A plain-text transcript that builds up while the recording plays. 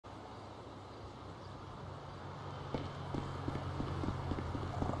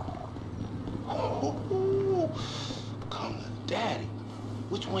Come to daddy.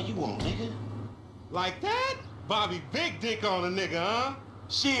 Which one you want, nigga? Like that? Bobby big dick on a nigga, huh?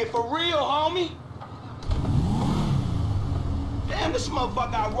 Shit, for real, homie. Damn, this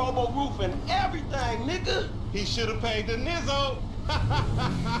motherfucker got robo-roof and everything, nigga. He should have paid the nizzo.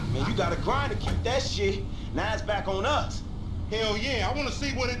 Man, you gotta grind to keep that shit. Now it's back on us. Hell yeah, I wanna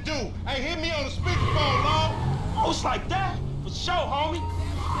see what it do. Hey, hit me on the speakerphone, Lord. Oh, it's like that? For sure, homie.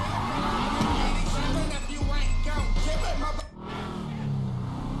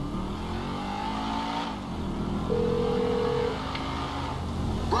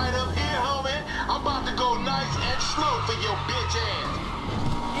 Right up here, homie. I'm about to go nice and slow for your bitch ass.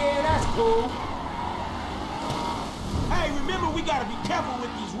 Yeah, that's cool. Hey, remember we gotta be careful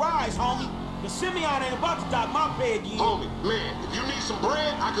with these rides, homie. The Simeon ain't about to dock my pay again. Homie, man, if you need some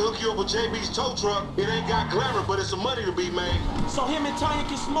bread, I can hook you up with JB's tow truck. It ain't got glamour, but it's some money to be made. So him and Tanya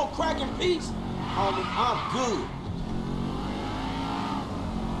can smoke crack in peace? Homie, I'm good.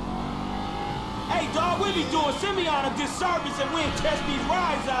 Hey, dawg, we be doing Simeon a disservice and we ain't test these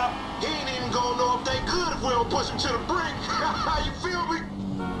rides out. He ain't even gonna know if they good if we don't push him to the brink. You feel me?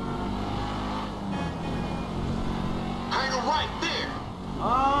 Hang him right there.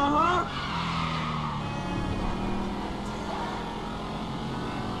 Uh-huh.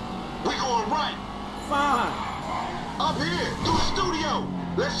 We going right. Fine. Up here, through the studio.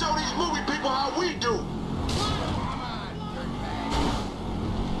 Let's show these movie people how we do.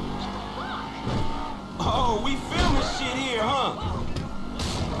 Oh, we filming shit here, huh?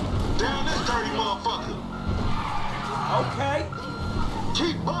 Down this dirty motherfucker. Okay.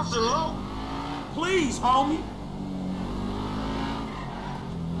 Keep busting, low. Please, homie.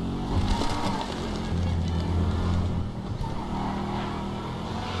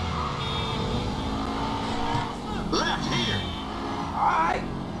 Left here. Alright.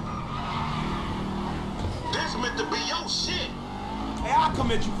 This meant to be your shit. Hey, I'll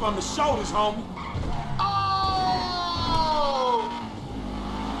come at you from the shoulders, homie. Oh!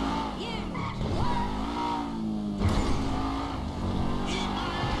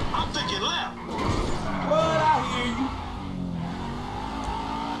 I'm thinking left. But I hear you.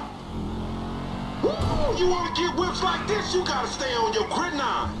 Woo! You want to get whips like this, you gotta stay on your grit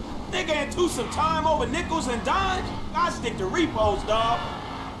nine. Nigga into some time over nickels and dimes? I stick to repos, dawg.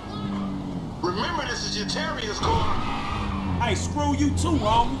 Remember, this is your Terrier's car. Hey, screw you too,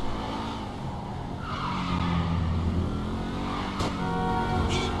 homie.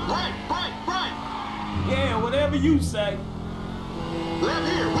 Right. Yeah, whatever you say. Left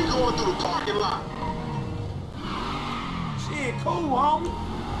here, we going through the parking lot. Shit, cool, homie.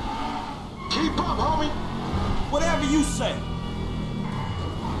 Keep up, homie. Whatever you say.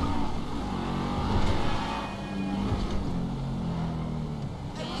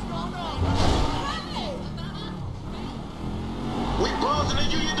 We buzzing the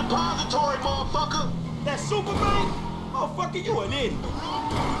Union Depository, motherfucker. That super bank? Motherfucker, you an idiot.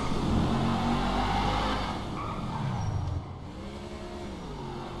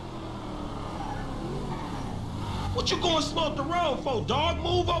 What you going slow up the road for, dog?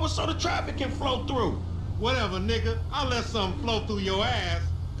 Move over so the traffic can flow through. Whatever, nigga. I'll let something flow through your ass.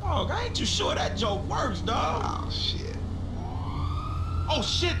 Dog, I ain't too sure that joke works, dog. Oh, shit. Oh,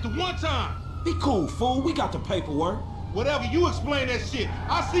 shit, the one time. Be cool, fool. We got the paperwork. Whatever, you explain that shit.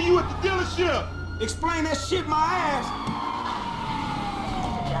 I'll see you at the dealership. Explain that shit my ass.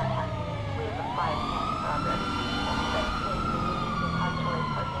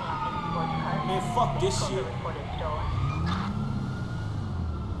 Man, fuck this shit.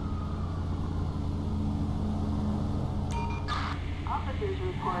 Officers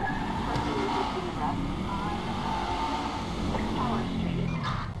report person resisting arrest on Tower Street.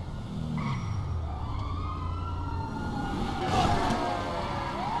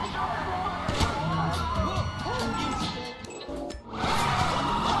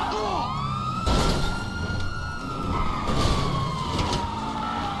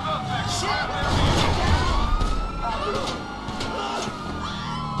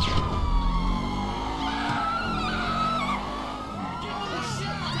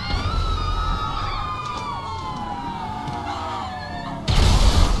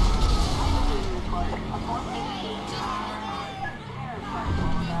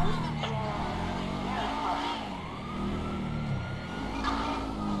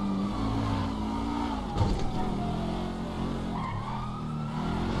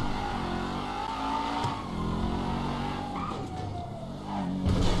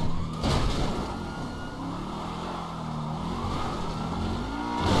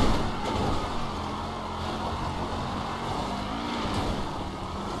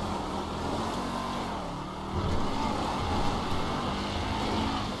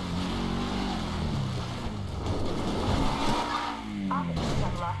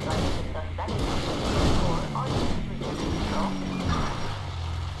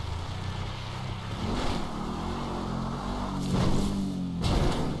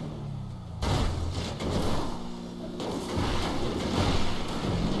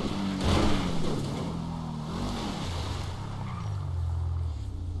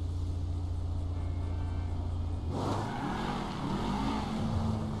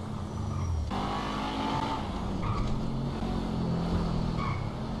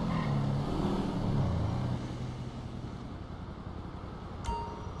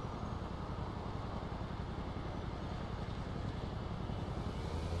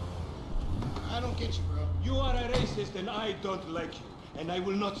 get you, bro. You are a racist and I don't like you. And I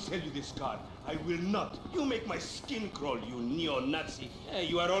will not sell you this car. I will not. You make my skin crawl, you neo-Nazi.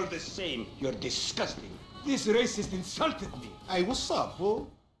 You are all the same. You're disgusting. This racist insulted me. Hey, what's up, fool?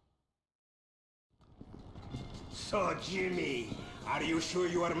 So, Jimmy, are you sure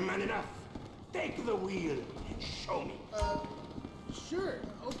you are man enough? Take the wheel and show me. Sure,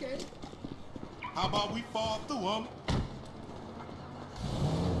 okay. How about we fall through, homie?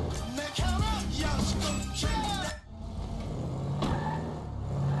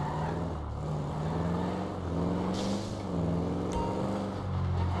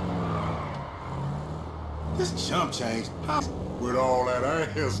 This jump change, with all that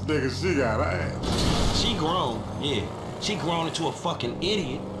ass nigga she got ass. She grown, yeah. She grown into a fucking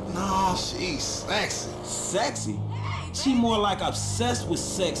idiot. No, she's sexy. Sexy? She more like obsessed with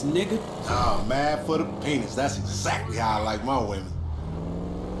sex, nigga. Oh, mad for the penis. That's exactly how I like my women.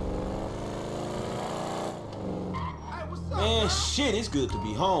 Hey, what's up, Man, shit, it's good to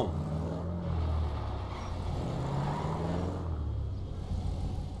be home.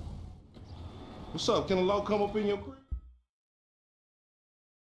 What's up? Can a low come up in your crib?